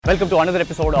Welcome to another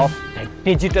episode of the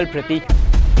Digital Pratik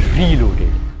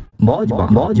Reloaded.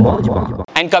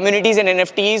 And communities and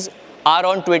NFTs are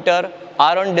on Twitter,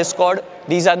 are on Discord.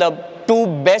 These are the two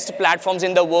best platforms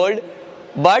in the world.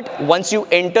 But once you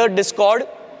enter Discord,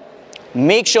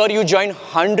 make sure you join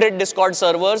 100 Discord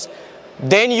servers.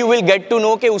 Then you will get to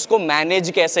know कि उसको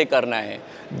manage कैसे करना है.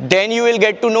 Then you will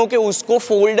get to know कि उसको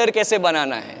folder कैसे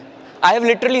बनाना है. I have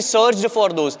literally searched for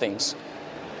those things.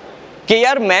 कि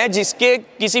यार मैं जिसके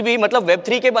किसी भी मतलब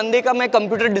Web3 के बंदे का मैं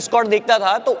कंप्यूटर डिस्कॉर्ड देखता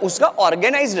था तो उसका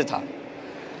ऑर्गेनाइज्ड था.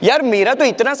 यार मेरा तो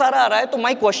इतना सारा आ रहा है. तो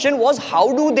my question was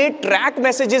how do they track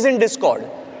messages in Discord.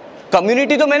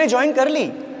 Community तो मैंने ज्वाइन कर ली,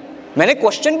 मैंने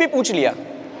क्वेश्चन भी पूछ लिया,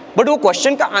 बट वो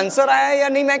क्वेश्चन का आंसर आया या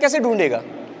नहीं मैं कैसे ढूंढेगा.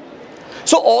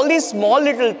 So all these small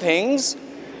little things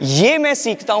ये मैं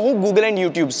सीखता हूं गूगल एंड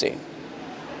यूट्यूब से.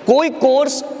 कोई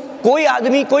कोर्स, कोई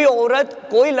आदमी, कोई औरत,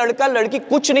 कोई लड़का लड़की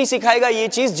कुछ नहीं सिखाएगा ये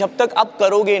चीज जब तक आप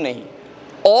करोगे नहीं.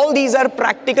 All these are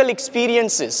practical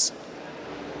experiences.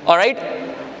 Alright,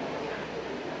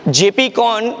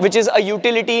 JPCon, which is a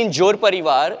utility in जोर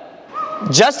परिवार,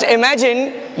 just imagine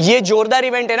ये जोरदार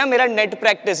इवेंट है ना, मेरा नेट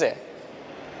प्रैक्टिस है.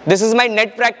 This is my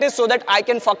net practice so that I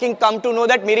can fucking come to know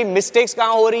that मेरी mistakes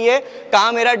कहाँ हो रही है,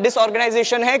 कहाँ मेरा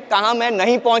disorganization है, कहाँ मैं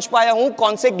नहीं पहुंच पाया हूँ,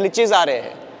 कौन से glitches आ रहे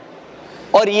हैं.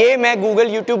 और ये मैं Google,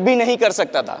 YouTube भी नहीं कर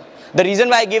सकता था. The reason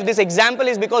why I give this example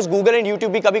is because Google and YouTube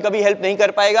भी कभी कभी help नहीं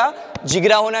कर पाएगा.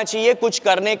 जिगरा होना चाहिए कुछ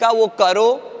करने का, वो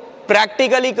करो,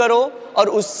 प्रैक्टिकली करो और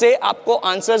उससे आपको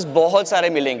आंसर्स बहुत सारे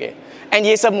मिलेंगे. एंड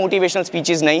ये सब मोटिवेशनल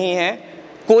स्पीचेस नहीं है.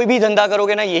 कोई भी धंधा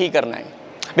करोगे ना यही करना है.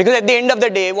 Because at the end of the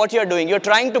day, what you are doing, you are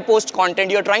trying to post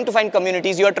content, you are trying to find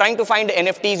communities, you are trying to find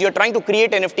NFTs, you are trying to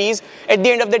create NFTs. At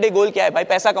the end of the day, goal क्या है भाई?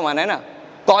 पैसा कमाना है ना.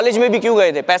 College में भी क्यों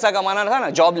गए थे? पैसा कमाना था ना,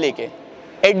 जॉब लेके.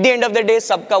 At the end of the day,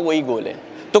 सबका वही गोल है.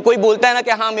 तो कोई बोलता है ना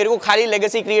कि हाँ मेरे को खाली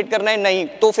लेगेसी क्रिएट करना है, नहीं,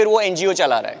 तो फिर वो NGO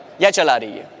चला रहा है या चला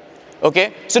रही है.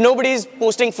 Okay, so nobody is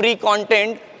posting free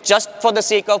content just for the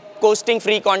sake of posting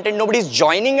free content. Nobody is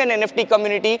joining an NFT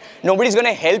community. Nobody is going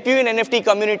to help you in NFT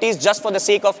communities just for the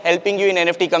sake of helping you in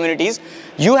NFT communities.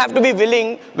 You have to be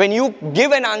willing when you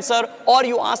give an answer or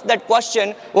you ask that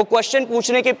question. वो question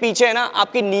पूछने के पीछे है ना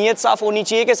आपकी नीयत साफ होनी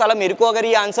चाहिए कि साला मेरे को अगर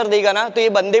ये आंसर देगा ना तो ये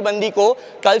बंदे बंदी को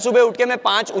कल सुबह उठ के मैं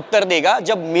 5 उत्तर देगा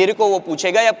जब मेरे को वो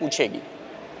पूछेगा या पूछेगी.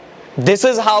 This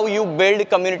is how you build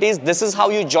communities. This is how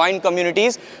you join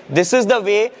communities. This is the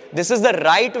way, this is the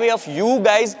right way of you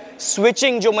guys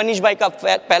switching. जो मनीष भाई का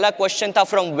पहला क्वेश्चन था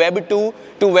from Web 2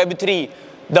 to Web 3.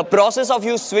 The process of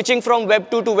you switching from Web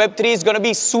 2 to Web 3 is going to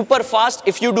be super fast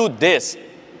if you do this.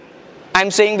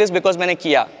 I'm saying this because मैंने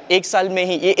किया. एक साल में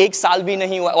ही, ये एक साल भी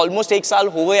नहीं हुआ, almost एक साल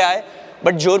हो गया है,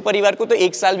 but जोर परिवार को तो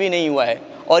एक साल भी नहीं हुआ है.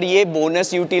 और ये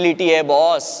बोनस यूटिलिटी है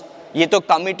बॉस, ये तो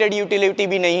कमिटेड यूटिलिटी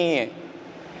भी नहीं है.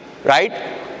 Right?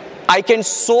 I can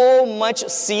so much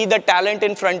see the talent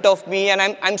in front of me and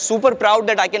I'm super proud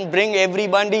that I can bring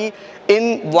everybody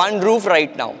in one roof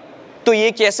right now. तो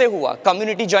ये कैसे हुआ?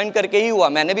 कम्युनिटी ज्वाइन करके ही हुआ.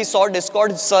 मैंने भी 100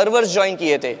 डिस्कॉर्ड सर्वर्स ज्वाइन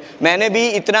किए थे. मैंने भी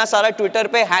इतना सारा ट्विटर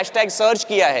पे हैशटैग सर्च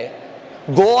किया है.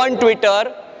 Go on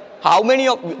Twitter. How many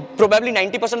of probably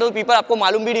 90% of the people आपको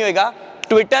मालूम भी नहीं होगा.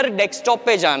 ट्विटर डेस्कटॉप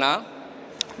पे जाना,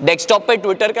 डेस्कटॉप पे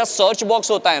ट्विटर का सर्च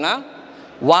बॉक्स होता है ना,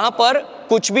 वहां पर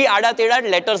कुछ भी आड़ा टेढ़ा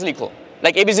लेटर्स लिखो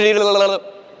like ABCD,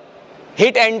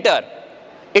 hit enter,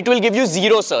 it will give you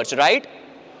zero search, right.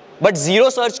 But zero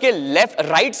search के लेफ्ट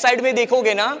राइट साइड में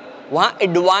देखोगे ना वहां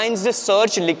एडवांस्ड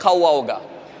सर्च लिखा हुआ होगा.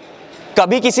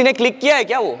 कभी किसी ने क्लिक किया है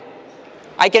क्या वो?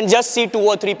 I can just see 2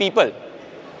 or 3 people.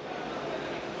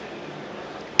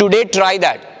 Today try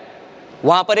that.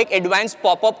 वहां पर एक एडवांस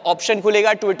पॉपअप ऑप्शन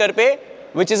खुलेगा ट्विटर पे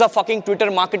which is a fucking Twitter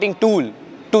marketing tool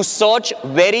to search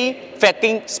very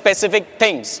fucking specific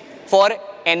things for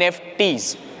NFTs.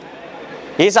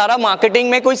 ये सारा मार्केटिंग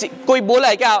में कोई बोला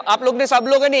है क्या? आप लोग ने, सब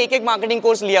लोगों ने एक मार्केटिंग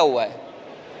कोर्स लिया हुआ है.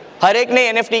 हर एक ने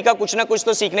NFT का कुछ ना कुछ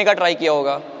तो सीखने का ट्राई किया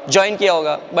होगा, ज्वाइन किया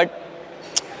होगा. But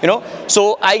you know, so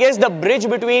I guess the bridge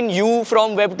between you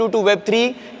from Web 2 to Web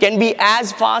 3 can be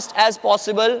as fast as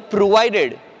possible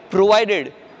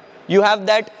provided you have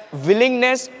that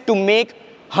willingness to make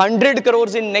 100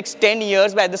 crores in next 10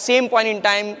 years, but at the same point in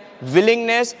time,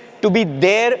 willingness to be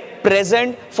there,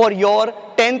 present for your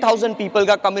 10,000 people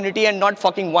ka community and not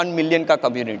fucking 1 million ka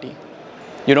community.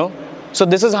 You know? So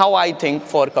this is how I think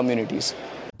for communities.